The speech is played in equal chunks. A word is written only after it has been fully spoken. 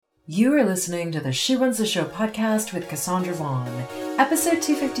You are listening to the She Runs the Show podcast with Cassandra Vaughn, episode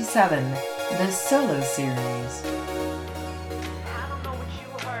 257, the solo series. I don't know what you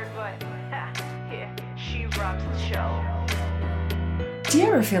heard, but yeah, she rocks the show. Do you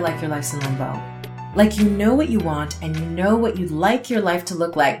ever feel like your life's in limbo? Like you know what you want and you know what you'd like your life to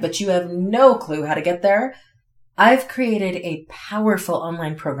look like, but you have no clue how to get there? I've created a powerful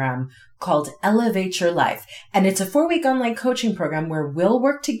online program called Elevate Your Life. And it's a 4-week online coaching program where we'll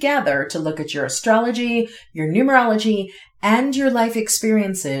work together to look at your astrology, your numerology, and your life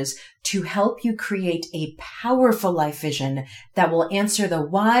experiences to help you create a powerful life vision that will answer the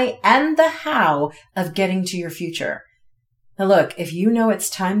why and the how of getting to your future. Now look, if you know it's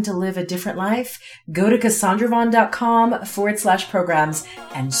time to live a different life, go to CassandraVaughn.com/programs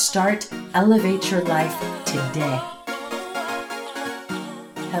and start Elevate Your Life today.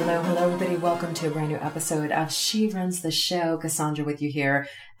 Hello, everybody. Welcome to a brand new episode of She Runs the Show. Cassandra with you here.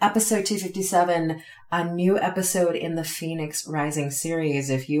 Episode 257, a new episode in the Phoenix Rising series.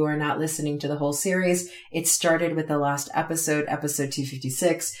 If you are not listening to the whole series, it started with the last episode, episode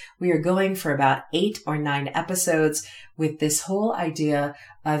 256. We are going for about 8 or 9 episodes with this whole idea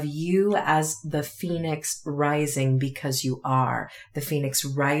of you as the Phoenix rising because you are. The Phoenix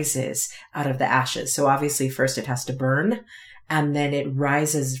rises out of the ashes. So obviously first it has to burn, and then it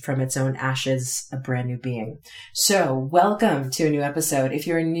rises from its own ashes, a brand new being. So welcome to a new episode. If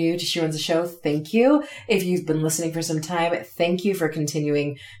you're new to She Runs the Show, thank you. If you've been listening for some time, thank you for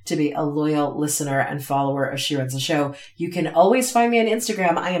continuing to be a loyal listener and follower of She Runs the Show. You can always find me on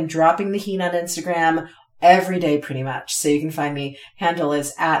Instagram. I am dropping the heat on Instagram every day pretty much. So you can find me. Handle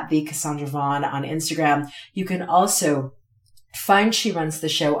is at the Cassandra Vaughn on Instagram. You can also find She Runs the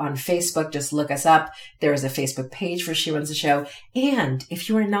Show on Facebook. Just look us up. There is a Facebook page for She Runs the Show. And if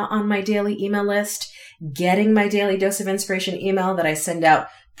you are not on my daily email list, getting my daily dose of inspiration email that I send out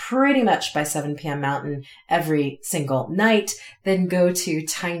pretty much by 7 p.m. Mountain every single night, then go to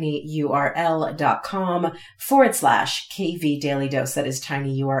tinyurl.com/KV Daily Dose. That is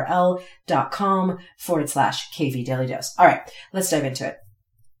tinyurl.com/KV Daily Dose. All right, let's dive into it.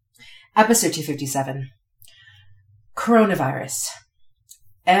 Episode 257. Coronavirus.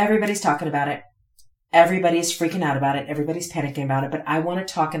 Everybody's talking about it. Everybody's freaking out about it. Everybody's panicking about it. But I want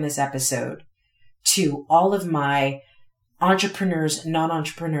to talk in this episode to all of my entrepreneurs,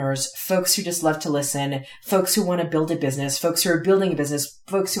 non-entrepreneurs, folks who just love to listen, folks who want to build a business, folks who are building a business,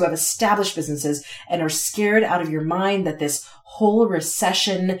 folks who have established businesses and are scared out of your mind that this whole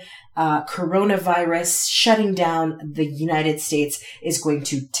recession, coronavirus shutting down the United States is going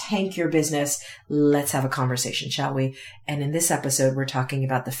to tank your business. Let's have a conversation, shall we? And in this episode, we're talking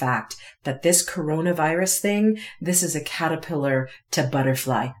about the fact that this coronavirus thing, this is a caterpillar to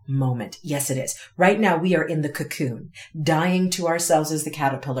butterfly moment. Yes, it is. Right now, we are in the cocoon, dying to ourselves as the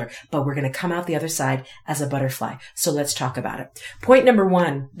caterpillar, but we're going to come out the other side as a butterfly. So let's talk about it. Point number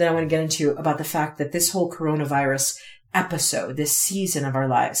 1 that I want to get into about the fact that this whole coronavirus episode, this season of our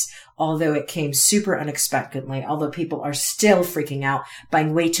lives, although it came super unexpectedly, although people are still freaking out,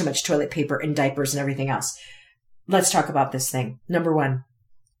 buying way too much toilet paper and diapers and everything else. Let's talk about this thing. Number 1,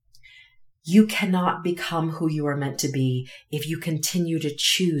 you cannot become who you are meant to be if you continue to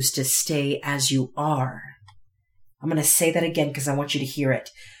choose to stay as you are. I'm going to say that again because I want you to hear it.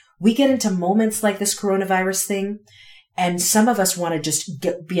 We get into moments like this coronavirus thing, and some of us want to just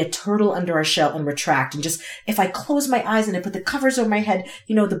be a turtle under our shell and retract. And just, if I close my eyes and I put the covers over my head,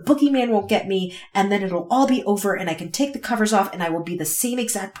 the boogeyman won't get me, and then it'll all be over and I can take the covers off and I will be the same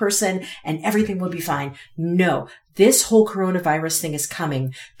exact person and everything will be fine. No, this whole coronavirus thing is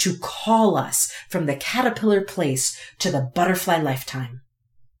coming to call us from the caterpillar place to the butterfly lifetime.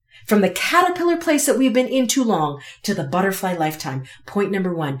 From the caterpillar place that we've been in too long to the butterfly lifetime. Point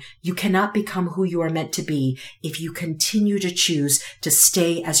number 1, you cannot become who you are meant to be if you continue to choose to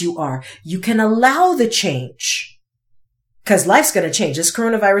stay as you are. You can allow the change, because life's going to change. This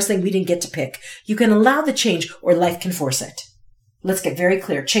coronavirus thing, we didn't get to pick. You can allow the change or life can force it. Let's get very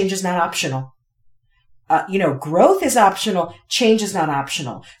clear. Change is not optional. Growth is optional. Change is not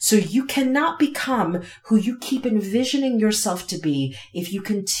optional. So you cannot become who you keep envisioning yourself to be if you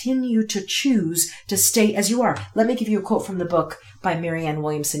continue to choose to stay as you are. Let me give you a quote from the book by Marianne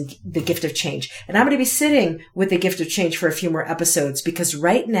Williamson, The Gift of Change. And I'm going to be sitting with The Gift of Change for a few more episodes, because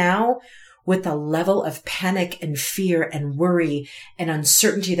right now, with the level of panic and fear and worry and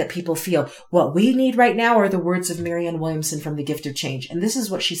uncertainty that people feel, what we need right now are the words of Marianne Williamson from The Gift of Change. And this is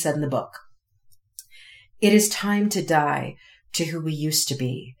what she said in the book. It is time to die to who we used to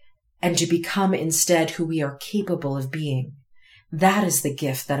be and to become instead who we are capable of being. That is the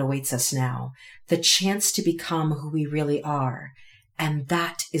gift that awaits us now, the chance to become who we really are And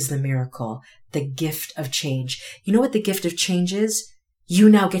that is the miracle, the gift of change. You know what the gift of change is? You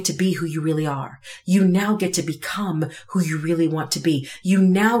now get to be who you really are. You now get to become who you really want to be. You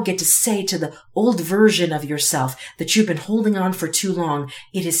now get to say to the old version of yourself that you've been holding on for too long,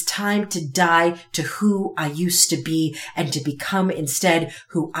 it is time to die to who I used to be and to become instead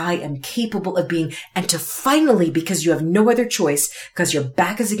who I am capable of being, and to finally, because you have no other choice, because your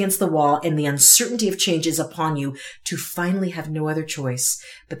back is against the wall and the uncertainty of change is upon you, to finally have no other choice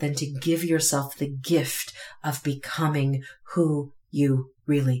but then to give yourself the gift of becoming who you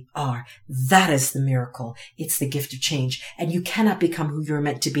really are. That is the miracle. It's the gift of change. And you cannot become who you're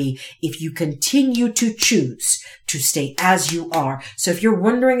meant to be if you continue to choose to stay as you are. So if you're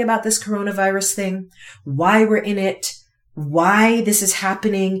wondering about this coronavirus thing, why we're in it, why this is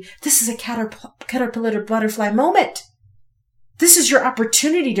happening, this is a caterpillar to butterfly moment. This is your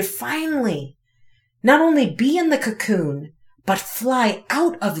opportunity to finally not only be in the cocoon, but fly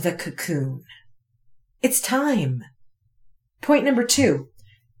out of the cocoon. It's time. Point number 2.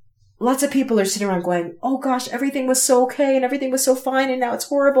 Lots of people are sitting around going, oh gosh, everything was so okay and everything was so fine and now it's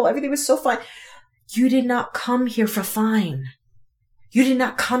horrible. Everything was so fine. You did not come here for fine. You did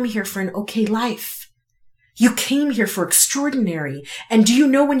not come here for an okay life. You came here for extraordinary. And do you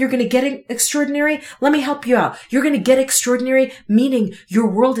know when you're going to get extraordinary? Let me help you out. You're going to get extraordinary, meaning your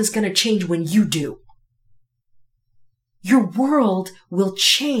world is going to change when you do. Your world will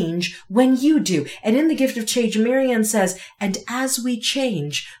change when you do. And in the gift of change, Marianne says, and as we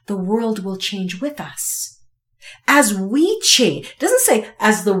change, the world will change with us. As we change, it doesn't say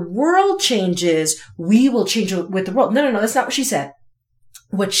as the world changes, we will change with the world. No, that's not what she said.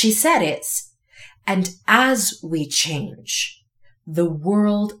 What she said is, and as we change, the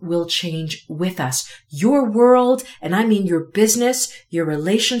world will change with us. Your world, and I mean your business, your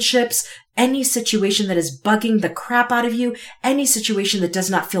relationships, any situation that is bugging the crap out of you, any situation that does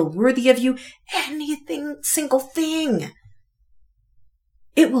not feel worthy of you, anything, single thing.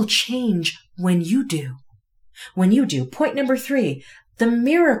 It will change when you do. When you do. Point number 3, the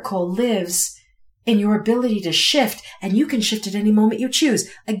miracle lives in your ability to shift, and you can shift at any moment you choose.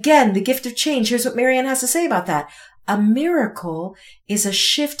 Again, the gift of change. Here's what Marianne has to say about that. A miracle is a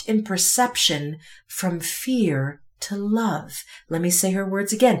shift in perception from fear to love. Let me say her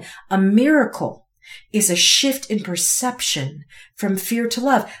words again. A miracle is a shift in perception from fear to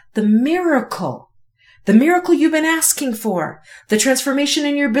love. The miracle you've been asking for, the transformation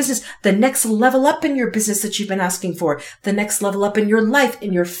in your business, the next level up in your business that you've been asking for, the next level up in your life,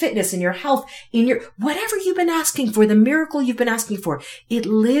 in your fitness, in your health, in your, whatever you've been asking for, the miracle you've been asking for, it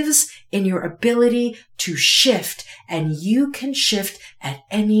lives in your ability to shift, and you can shift at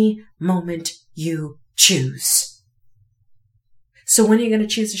any moment you choose. So when are you going to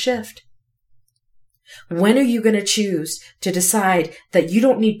choose to shift? When are you going to choose to decide that you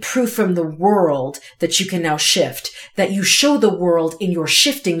don't need proof from the world that you can now shift, that you show the world in your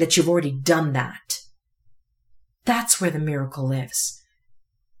shifting that you've already done that? That's where the miracle lives.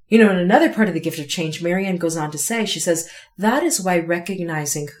 You know, in another part of the gift of change, Marianne goes on to say, she says, that is why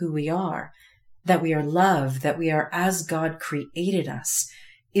recognizing who we are, that we are love, that we are as God created us,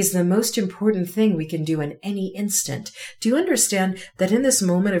 is the most important thing we can do in any instant. Do you understand that in this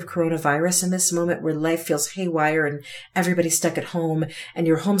moment of coronavirus, in this moment where life feels haywire and everybody's stuck at home and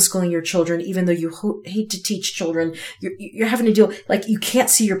you're homeschooling your children, even though you hate to teach children, you're having to deal, like you can't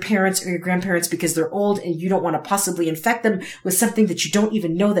see your parents or your grandparents because they're old and you don't want to possibly infect them with something that you don't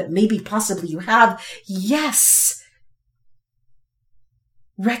even know that maybe possibly you have. Yes.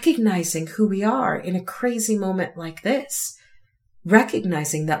 Recognizing who we are in a crazy moment like this.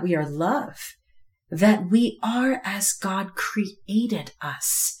 Recognizing that we are love, that we are as God created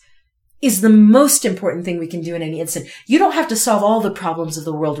us, is the most important thing we can do in any instant. You don't have to solve all the problems of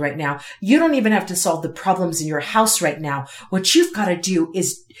the world right now. You don't even have to solve the problems in your house right now. What you've got to do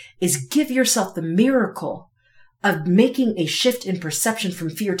is give yourself the miracle of making a shift in perception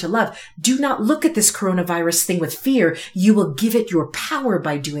from fear to love. Do not look at this coronavirus thing with fear. You will give it your power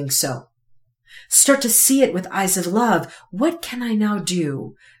by doing so. Start to see it with eyes of love. What can I now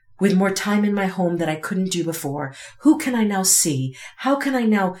do with more time in my home that I couldn't do before? Who can I now see? How can I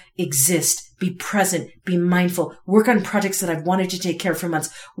now exist, be present, be mindful, work on projects that I've wanted to take care of for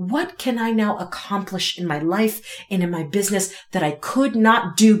months? What can I now accomplish in my life and in my business that I could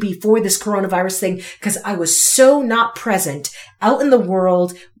not do before this coronavirus thing because I was so not present out in the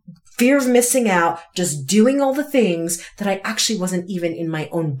world, fear of missing out, just doing all the things that I actually wasn't even in my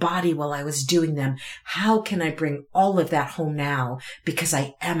own body while I was doing them. How can I bring all of that home now? Because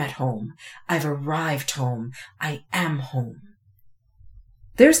I am at home. I've arrived home. I am home.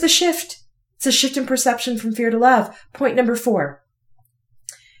 There's the shift. It's a shift in perception from fear to love. Point number 4.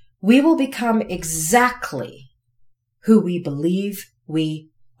 we will become exactly who we believe we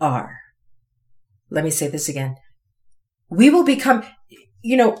are. Let me say this again. We will become,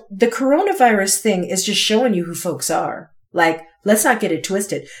 the coronavirus thing is just showing you who folks are. Like, let's not get it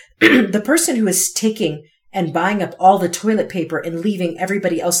twisted. The person who is taking and buying up all the toilet paper and leaving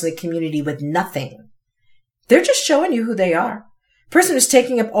everybody else in the community with nothing, they're just showing you who they are. Person who's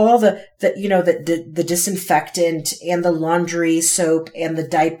taking up all the disinfectant and the laundry soap and the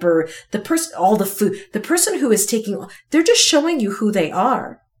diaper, all the food, the person who is taking, they're just showing you who they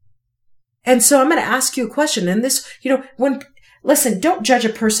are. And so I'm going to ask you a question. And this, listen, don't judge a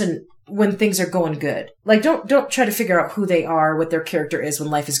person when things are going good. Like, don't try to figure out who they are, what their character is when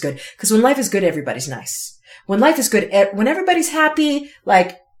life is good. Because when life is good, everybody's nice. When life is good, when everybody's happy,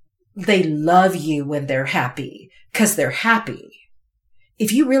 like, they love you when they're happy because they're happy.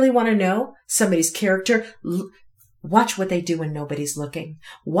 If you really want to know somebody's character, watch what they do when nobody's looking.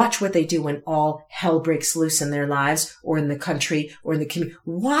 Watch what they do when all hell breaks loose in their lives or in the country or in the community.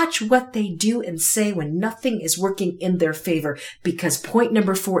 Watch what they do and say when nothing is working in their favor, because point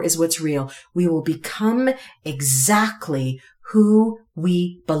number 4 is what's real. We will become exactly who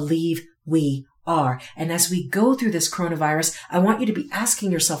we believe we are. And as we go through this coronavirus, I want you to be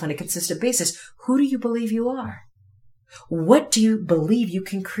asking yourself on a consistent basis, who do you believe you are? What do you believe you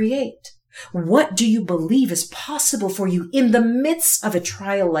can create? What do you believe is possible for you in the midst of a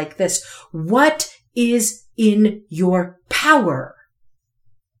trial like this? What is in your power?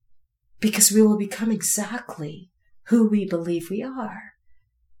 Because we will become exactly who we believe we are.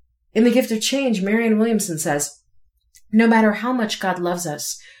 In The Gift of Change, Marianne Williamson says, no matter how much God loves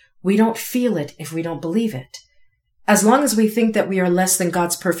us, we don't feel it if we don't believe it. As long as we think that we are less than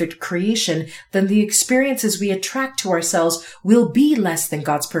God's perfect creation, then the experiences we attract to ourselves will be less than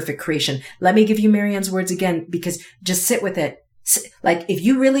God's perfect creation. Let me give you Marianne's words again, because just sit with it. Like, if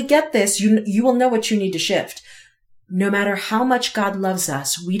you really get this, you will know what you need to shift. No matter how much God loves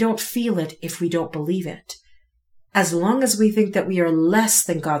us, we don't feel it if we don't believe it. As long as we think that we are less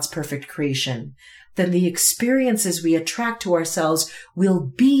than God's perfect creation, then the experiences we attract to ourselves will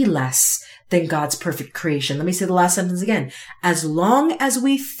be less than God's perfect creation. Let me say the last sentence again. As long as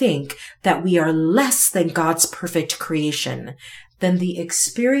we think that we are less than God's perfect creation, then the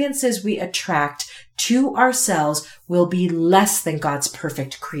experiences we attract to ourselves will be less than God's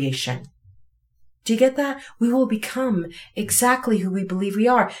perfect creation. Do you get that? We will become exactly who we believe we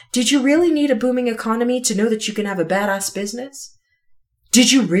are. Did you really need a booming economy to know that you can have a badass business? Did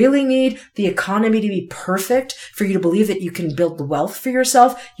you really need the economy to be perfect for you to believe that you can build the wealth for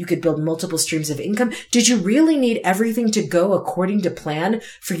yourself? You could build multiple streams of income. Did you really need everything to go according to plan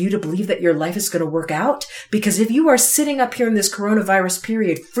for you to believe that your life is going to work out? Because if you are sitting up here in this coronavirus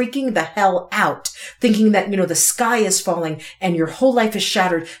period, freaking the hell out, thinking that, the sky is falling and your whole life is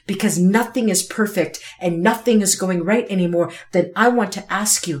shattered because nothing is perfect and nothing is going right anymore, then I want to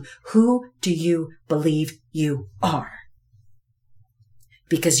ask you, who do you believe you are?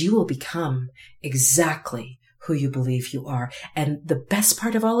 Because you will become exactly who you believe you are. And the best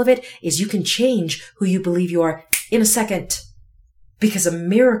part of all of it is you can change who you believe you are in a second. Because a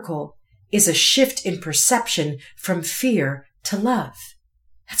miracle is a shift in perception from fear to love.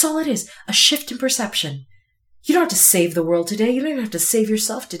 That's all it is. A shift in perception. You don't have to save the world today. You don't even have to save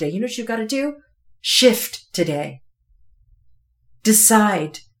yourself today. You know what you've got to do? Shift today.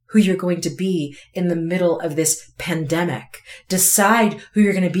 Decide who you're going to be in the middle of this pandemic. Decide who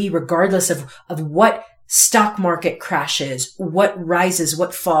you're going to be regardless of what stock market crashes, what rises,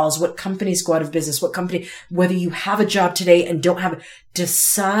 what falls, what companies go out of business, whether you have a job today and don't have it.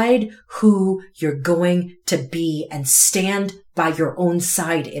 Decide who you're going to be and stand by your own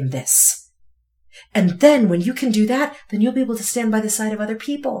side in this. And then when you can do that, then you'll be able to stand by the side of other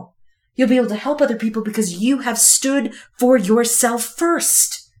people. You'll be able to help other people because you have stood for yourself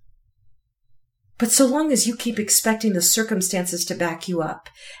first. But so long as you keep expecting the circumstances to back you up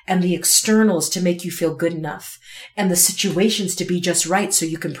and the externals to make you feel good enough and the situations to be just right so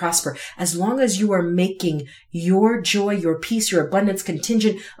you can prosper, as long as you are making your joy, your peace, your abundance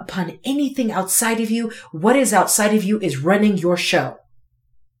contingent upon anything outside of you, what is outside of you is running your show.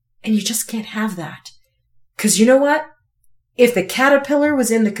 And you just can't have that. Because you know what? If the caterpillar was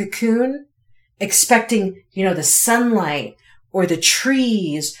in the cocoon expecting, the sunlight or the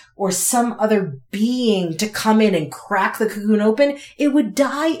trees or some other being to come in and crack the cocoon open, it would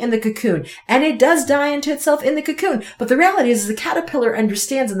die in the cocoon. And it does die into itself in the cocoon. But the reality is the caterpillar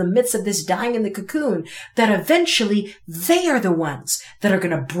understands in the midst of this dying in the cocoon that eventually they are the ones that are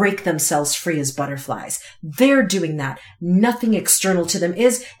going to break themselves free as butterflies. They're doing that. Nothing external to them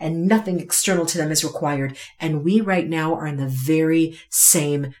is, and nothing external to them is required. And we right now are in the very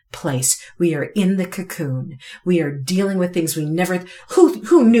same place. We are in the cocoon. We are dealing with things we never,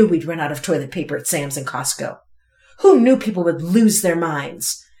 who knew we'd run out of toilet paper at Sam's and Costco? Who knew people would lose their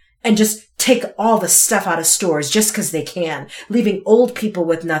minds and just take all the stuff out of stores just because they can, leaving old people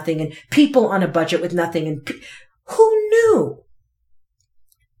with nothing and people on a budget with nothing? And who knew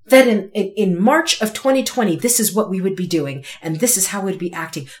that in March of 2020, this is what we would be doing and this is how we'd be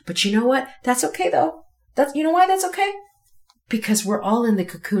acting? But you know what? That's okay though. You know why that's okay? Because we're all in the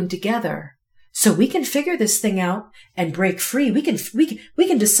cocoon together. So we can figure this thing out and break free. We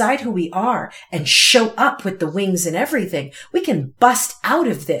can decide who we are and show up with the wings and everything. We can bust out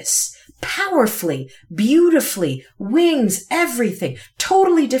of this powerfully, beautifully, wings, everything,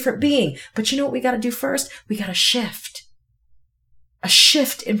 totally different being. But you know what we got to do first? We got to shift. A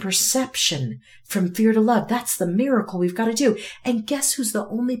shift in perception from fear to love. That's the miracle we've got to do. And guess who's the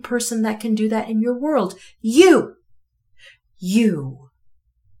only person that can do that in your world? You.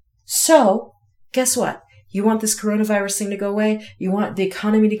 So, guess what? You want this coronavirus thing to go away? You want the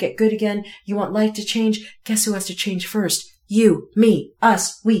economy to get good again? You want life to change? Guess who has to change first? You, me,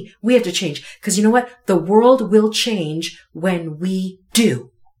 us, we have to change. Because you know what? The world will change when we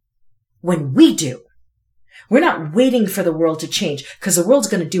do. When we do. We're not waiting for the world to change because the world's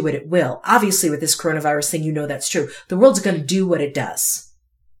going to do what it will. Obviously, with this coronavirus thing, you know that's true. The world's going to do what it does.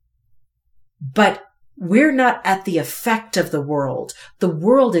 But we're not at the effect of the world. The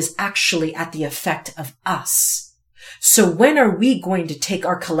world is actually at the effect of us. So when are we going to take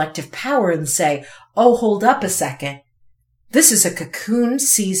our collective power and say, oh, hold up a second. This is a cocoon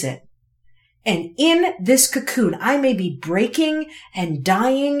season. And in this cocoon, I may be breaking and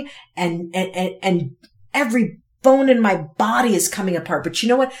dying and every bone in my body is coming apart. But you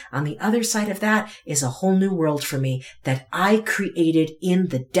know what? On the other side of that is a whole new world for me that I created in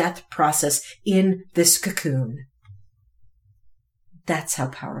the death process in this cocoon. That's how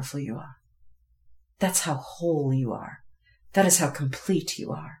powerful you are. That's how whole you are. That is how complete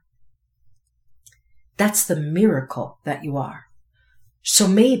you are. That's the miracle that you are. So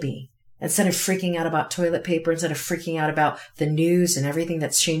maybe instead of freaking out about toilet paper, instead of freaking out about the news and everything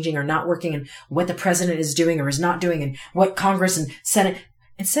that's changing or not working and what the president is doing or is not doing and what Congress and Senate,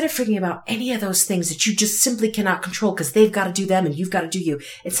 instead of freaking about any of those things that you just simply cannot control because they've got to do them and you've got to do you,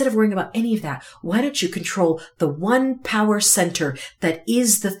 instead of worrying about any of that, why don't you control the one power center that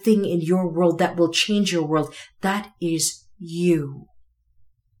is the thing in your world that will change your world? That is you.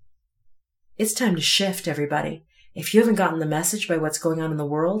 It's time to shift, everybody. If you haven't gotten the message by what's going on in the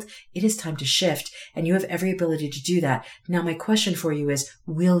world, it is time to shift, and you have every ability to do that. Now, my question for you is,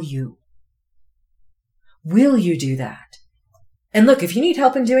 will you? Will you do that? And look, if you need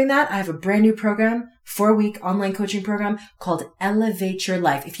help in doing that, I have a brand new program, 4-week online coaching program called Elevate Your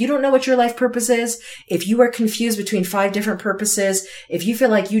Life. If you don't know what your life purpose is, if you are confused between 5 different purposes, if you feel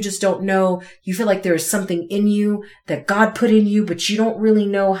like you just don't know, you feel like there is something in you that God put in you, but you don't really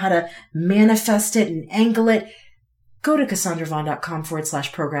know how to manifest it and angle it, go to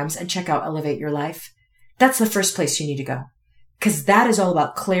CassandraVaughn.com/programs and check out Elevate Your Life. That's the first place you need to go. Because that is all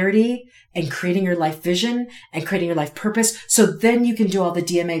about clarity and creating your life vision and creating your life purpose. So then you can do all the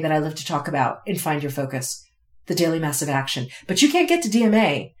DMA that I love to talk about and find your focus, the daily massive action. But you can't get to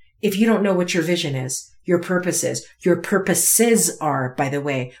DMA if you don't know what your vision is, your purpose is. Your purposes are, by the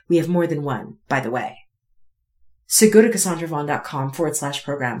way. We have more than one, by the way. So go to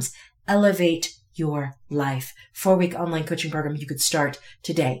CassandraVaughn.com/programs. Elevate your life. 4-week online coaching program you could start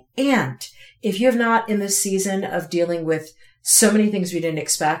today. And if you have not, in this season of dealing with so many things we didn't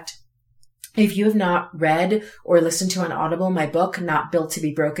expect, if you have not read or listened to on Audible my book, Not Built to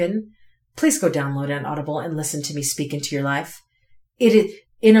Be Broken, please go download it on Audible and listen to me speak into your life. It is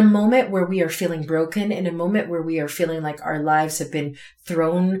in a moment where we are feeling broken, in a moment where we are feeling like our lives have been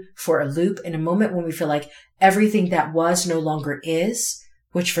thrown for a loop, in a moment when we feel like everything that was no longer is,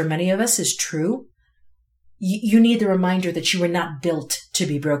 which for many of us is true, you need the reminder that you were not built to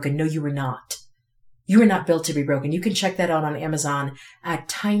be broken. No, you were not. You were not built to be broken. You can check that out on Amazon at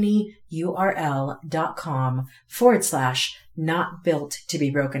tinyurl.com/not built to be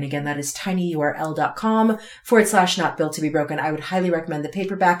broken. Again, that is tinyurl.com/not built to be broken. I would highly recommend the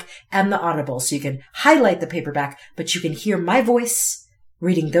paperback and the Audible. So you can highlight the paperback, but you can hear my voice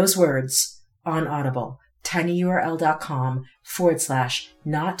reading those words on Audible.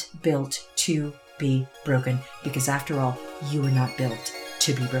 tinyurl.com/not-built-to-be-broken, because after all, you are not built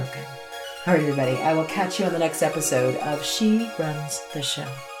to be broken. All right, everybody, I will catch you on the next episode of She Runs the Show.